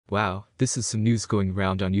Wow, this is some news going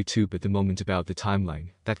around on YouTube at the moment about the timeline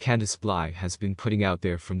that Candus Bly has been putting out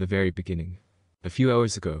there from the very beginning. A few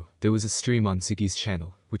hours ago, there was a stream on Ziggy's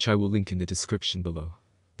channel, which I will link in the description below.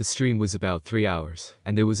 The stream was about 3 hours,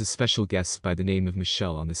 and there was a special guest by the name of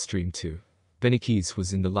Michelle on the stream too. Benny Keys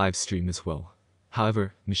was in the live stream as well.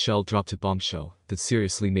 However, Michelle dropped a bombshell that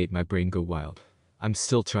seriously made my brain go wild. I'm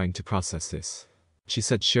still trying to process this. She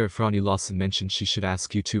said Sheriff Ronnie Lawson mentioned she should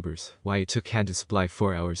ask YouTubers why it took Candus Bly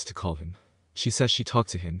 4 hours to call him. She says she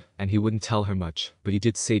talked to him, and he wouldn't tell her much, but he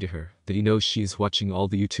did say to her that he knows she is watching all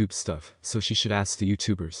the YouTube stuff, so she should ask the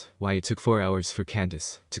YouTubers why it took 4 hours for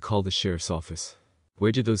Candus to call the sheriff's office.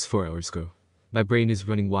 Where did those 4 hours go? My brain is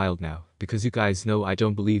running wild now, because you guys know I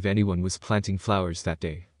don't believe anyone was planting flowers that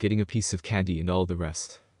day, getting a piece of candy and all the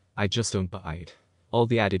rest. I just don't buy it. All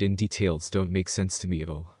the added-in details don't make sense to me at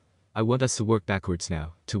all. I want us to work backwards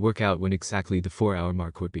now, to work out when exactly the 4-hour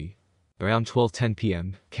mark would be. Around 12:10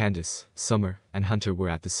 p.m., Candus, Summer, and Hunter were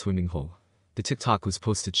at the swimming hole. The TikTok was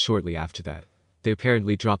posted shortly after that. They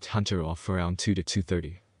apparently dropped Hunter off around 2 to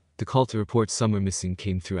 2:30. The call to report Summer missing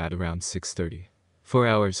came through at around 6:30. 4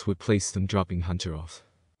 hours would place them dropping Hunter off.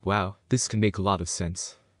 Wow, this can make a lot of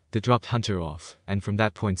sense. They dropped Hunter off, and from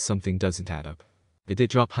that point something doesn't add up. Did they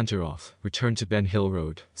drop Hunter off, return to Ben Hill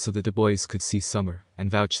Road, so that the boys could see Summer, and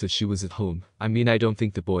vouch that she was at home? I mean, I don't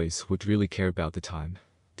think the boys would really care about the time.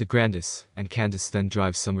 Did Grandus and Candus then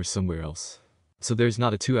drive Summer somewhere else? So there's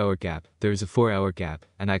not a 2-hour gap, there's a 4-hour gap,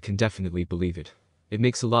 and I can definitely believe it. It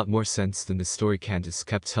makes a lot more sense than the story Candus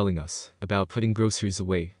kept telling us, about putting groceries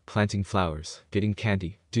away, planting flowers, getting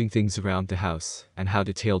candy, doing things around the house, and how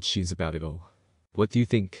detailed she is about it all. What do you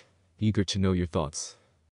think? Eager to know your thoughts.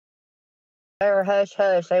 They're hush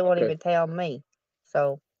hush. They won't even tell me.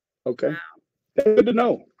 So. Okay. That's good to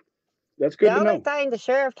know. That's good to know. The only thing the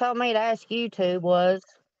sheriff told me to ask you to was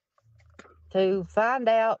to find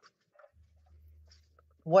out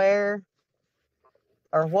where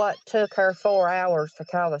or what took her 4 hours to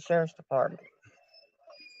call the sheriff's department.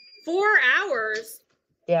 4 hours?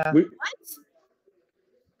 Yeah. What?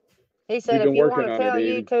 He said if you want to tell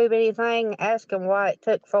YouTube anything, ask him why it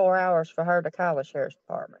took 4 hours for her to call the sheriff's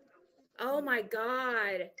department. Oh my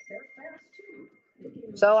God.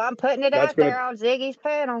 So I'm putting it out there on Ziggy's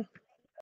panel.